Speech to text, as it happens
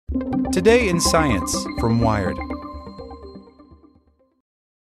Today in Science from Wired.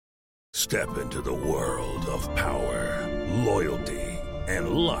 Step into the world of power, loyalty, and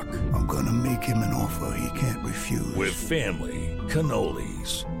luck. I'm gonna make him an offer he can't refuse. With family,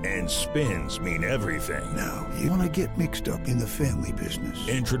 cannolis, and spins mean everything. Now, you wanna get mixed up in the family business.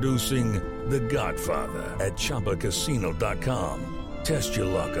 Introducing The Godfather at ChumbaCasino.com. Test your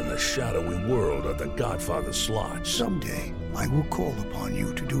luck in the shadowy world of The Godfather slot. Someday, I will call upon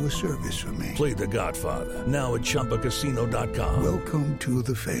you to do a service for me. Play The Godfather, now at ChumbaCasino.com. Welcome to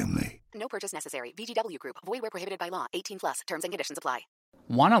the family. No purchase necessary. VGW Group. Void where prohibited by law. 18 plus. Terms and conditions apply.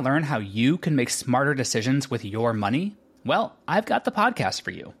 Want to learn how you can make smarter decisions with your money? Well, I've got the podcast for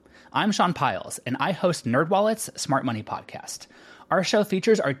you. I'm Sean Piles, and I host NerdWallet's Smart Money Podcast. Our show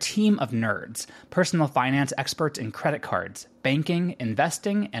features our team of nerds, personal finance experts in credit cards, banking,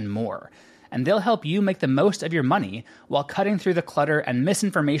 investing, and more. And they'll help you make the most of your money while cutting through the clutter and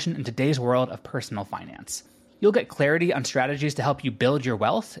misinformation in today's world of personal finance. You'll get clarity on strategies to help you build your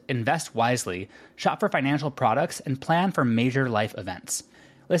wealth, invest wisely, shop for financial products, and plan for major life events.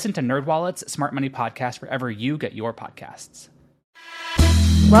 Listen to NerdWallet's Smart Money Podcast wherever you get your podcasts.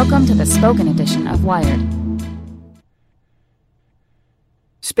 Welcome to the spoken edition of Wired.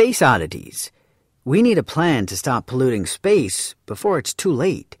 Space Oddities. We Need a Plan to Stop Polluting Space Before It's Too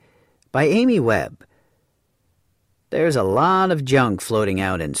Late, by Amy Webb. There's a lot of junk floating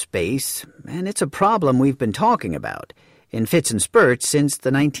out in space, and it's a problem we've been talking about, in fits and spurts, since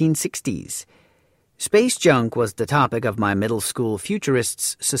the 1960s. Space junk was the topic of my middle school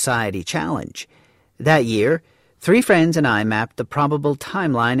Futurists Society Challenge. That year, 3 friends and I mapped the probable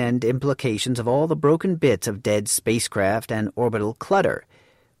timeline and implications of all the broken bits of dead spacecraft and orbital clutter,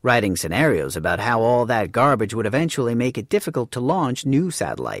 writing scenarios about how all that garbage would eventually make it difficult to launch new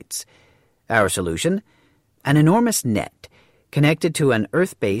satellites. Our solution? An enormous net connected to an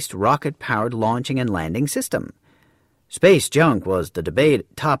Earth-based rocket-powered launching and landing system. Space junk was the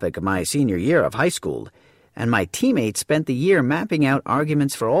debate topic of my senior year of high school, and my teammates spent the year mapping out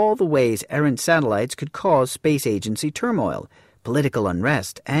arguments for all the ways errant satellites could cause space agency turmoil, political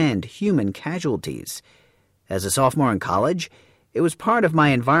unrest, and human casualties. As a sophomore in college, it was part of my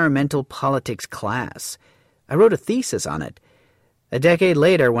environmental politics class. I wrote a thesis on it. A decade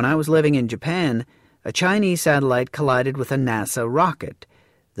later, when I was living in Japan, a Chinese satellite collided with a NASA rocket.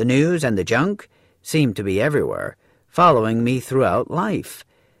 The news and the junk seemed to be everywhere, following me throughout life.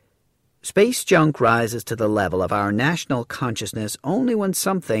 Space junk rises to the level of our national consciousness only when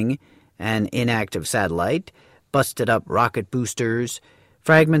something, an inactive satellite, busted-up rocket boosters,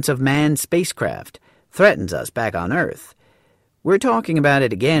 fragments of manned spacecraft, threatens us back on Earth. We're talking about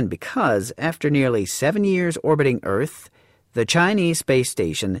it again because, after nearly 7 years orbiting Earth, the Chinese space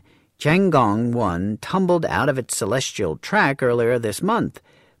station Tiangong-1 tumbled out of its celestial track earlier this month,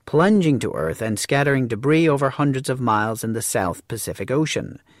 plunging to Earth and scattering debris over hundreds of miles in the South Pacific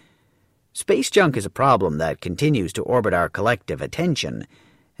Ocean. Space junk is a problem that continues to orbit our collective attention,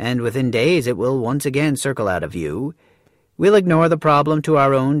 and within days it will once again circle out of view. We'll ignore the problem to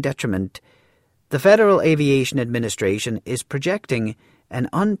our own detriment. The Federal Aviation Administration is projecting an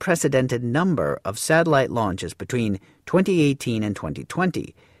unprecedented number of satellite launches between 2018 and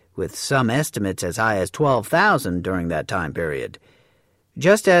 2020, with some estimates as high as 12,000 during that time period.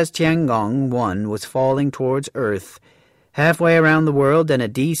 Just as Tiangong-1 was falling towards Earth, halfway around the world in a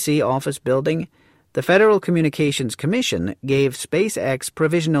D.C. office building, the Federal Communications Commission gave SpaceX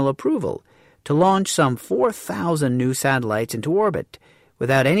provisional approval to launch some 4,000 new satellites into orbit,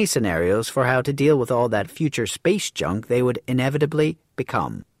 without any scenarios for how to deal with all that future space junk they would inevitably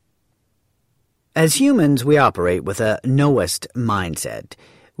become. As humans, we operate with a knowist mindset.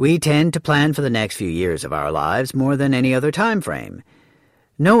 We tend to plan for the next few years of our lives more than any other time frame.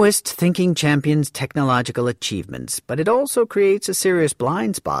 Knowist thinking champions technological achievements, but it also creates a serious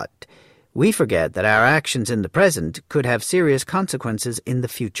blind spot. We forget that our actions in the present could have serious consequences in the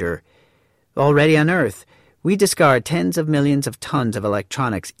future. Already on Earth, we discard tens of millions of tons of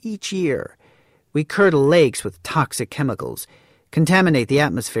electronics each year. We curdle lakes with toxic chemicals, contaminate the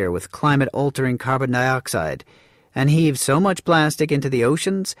atmosphere with climate-altering carbon dioxide, and heave so much plastic into the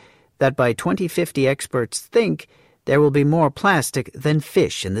oceans that by 2050 experts think there will be more plastic than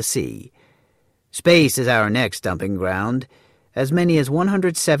fish in the sea. Space is our next dumping ground. As many as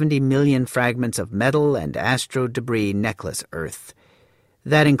 170 million fragments of metal and astro debris necklace Earth.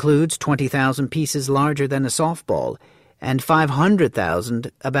 That includes 20,000 pieces larger than a softball and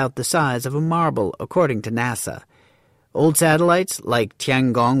 500,000 about the size of a marble, according to NASA. Old satellites like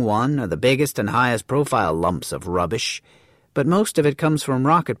Tiangong-1 are the biggest and highest profile lumps of rubbish, but most of it comes from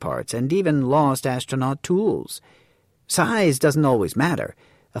rocket parts and even lost astronaut tools. Size doesn't always matter.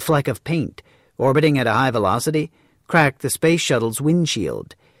 a fleck of paint, orbiting at a high velocity, cracked the space shuttle's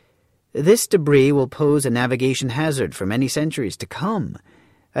windshield. This debris will pose a navigation hazard for many centuries to come.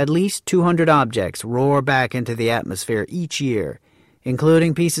 At least 200 objects roar back into the atmosphere each year,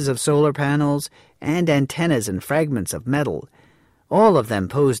 including pieces of solar panels and antennas and fragments of metal. All of them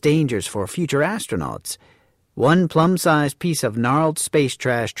pose dangers for future astronauts. One plum-sized piece of gnarled space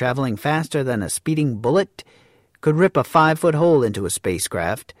trash traveling faster than a speeding bullet could rip a 5-foot hole into a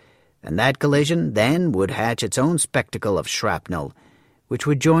spacecraft, and that collision then would hatch its own spectacle of shrapnel, which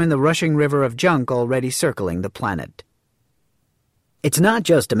would join the rushing river of junk already circling the planet. It's not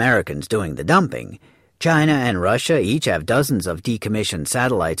just Americans doing the dumping. China and Russia each have dozens of decommissioned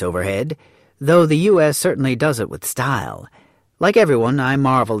satellites overhead, though the U.S. certainly does it with style. Like everyone, I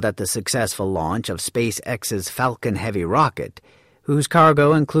marveled at the successful launch of SpaceX's Falcon Heavy rocket, whose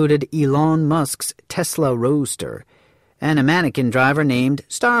cargo included Elon Musk's Tesla Roadster and a mannequin driver named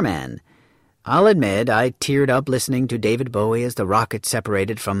Starman. I'll admit I teared up listening to David Bowie as the rocket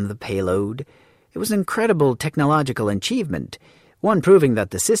separated from the payload. It was an incredible technological achievement, one proving that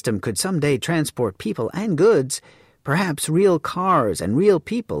the system could someday transport people and goods, perhaps real cars and real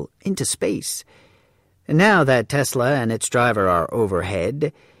people, into space. And now that Tesla and its driver are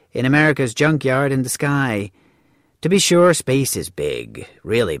overhead, in America's junkyard in the sky. To be sure, space is big,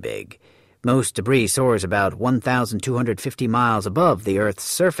 really big. Most debris soars about 1,250 miles above the Earth's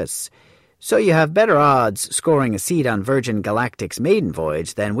surface, so you have better odds scoring a seat on Virgin Galactic's maiden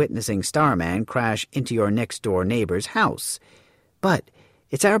voyage than witnessing Starman crash into your next-door neighbor's house. But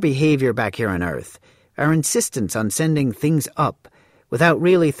it's our behavior back here on Earth, our insistence on sending things up without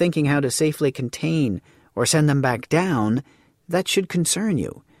really thinking how to safely contain or send them back down, that should concern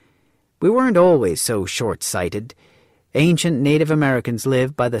you. We weren't always so short-sighted. Ancient Native Americans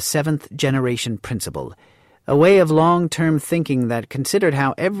lived by the 7th-generation principle, a way of long-term thinking that considered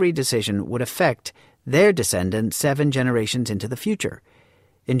how every decision would affect their descendants 7 generations into the future.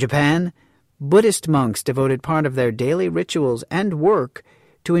 In Japan, Buddhist monks devoted part of their daily rituals and work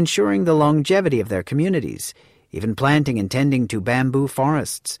to ensuring the longevity of their communities, even planting and tending to bamboo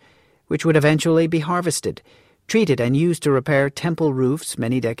forests, which would eventually be harvested, treated and used to repair temple roofs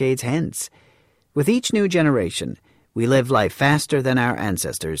many decades hence. With each new generation, we live life faster than our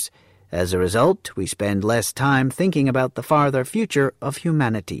ancestors. As a result, we spend less time thinking about the farther future of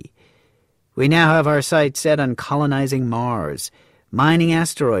humanity. We now have our sights set on colonizing Mars, mining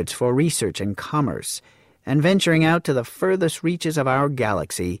asteroids for research and commerce, and venturing out to the furthest reaches of our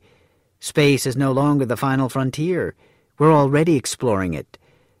galaxy. Space is no longer the final frontier. We're already exploring it.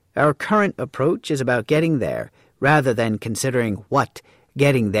 Our current approach is about getting there, rather than considering what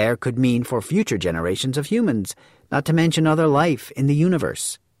getting there could mean for future generations of humans, not to mention other life in the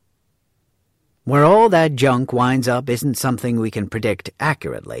universe. Where all that junk winds up isn't something we can predict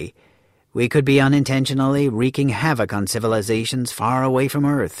accurately. We could be unintentionally wreaking havoc on civilizations far away from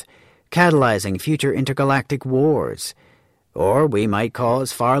Earth, catalyzing future intergalactic wars. Or we might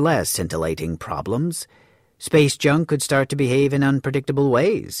cause far less scintillating problems. Space junk could start to behave in unpredictable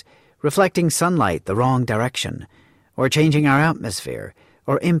ways, reflecting sunlight the wrong direction, or changing our atmosphere,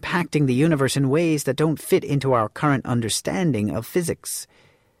 or impacting the universe in ways that don't fit into our current understanding of physics.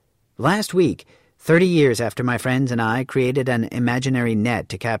 Last week, 30 years after my friends and I created an imaginary net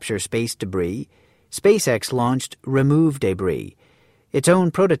to capture space debris, SpaceX launched Remove Debris, its own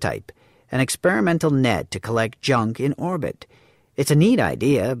prototype, an experimental net to collect junk in orbit. It's a neat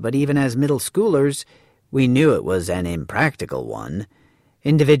idea, but even as middle schoolers, we knew it was an impractical one.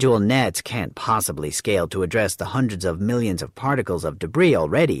 Individual nets can't possibly scale to address the hundreds of millions of particles of debris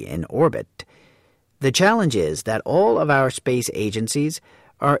already in orbit. The challenge is that all of our space agencies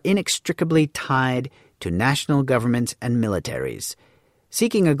are inextricably tied to national governments and militaries.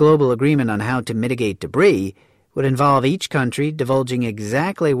 Seeking a global agreement on how to mitigate debris would involve each country divulging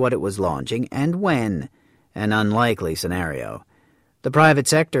exactly what it was launching and when, an unlikely scenario. The private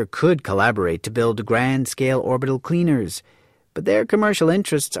sector could collaborate to build grand-scale orbital cleaners, but their commercial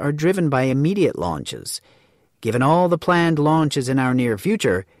interests are driven by immediate launches. Given all the planned launches in our near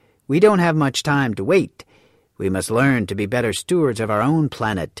future, we don't have much time to wait. We must learn to be better stewards of our own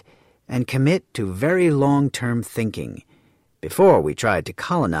planet and commit to very long-term thinking before we try to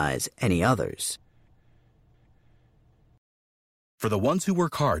colonize any others. For the ones who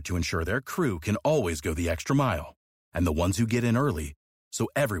work hard to ensure their crew can always go the extra mile, and the ones who get in early so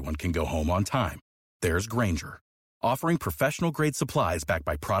everyone can go home on time, there's Grainger, offering professional-grade supplies backed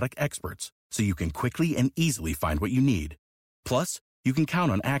by product experts so you can quickly and easily find what you need. Plus, you can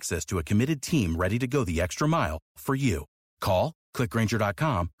count on access to a committed team ready to go the extra mile for you. Call, click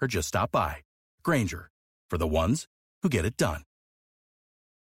Grainger.com, or just stop by. Grainger, for the ones who get it done.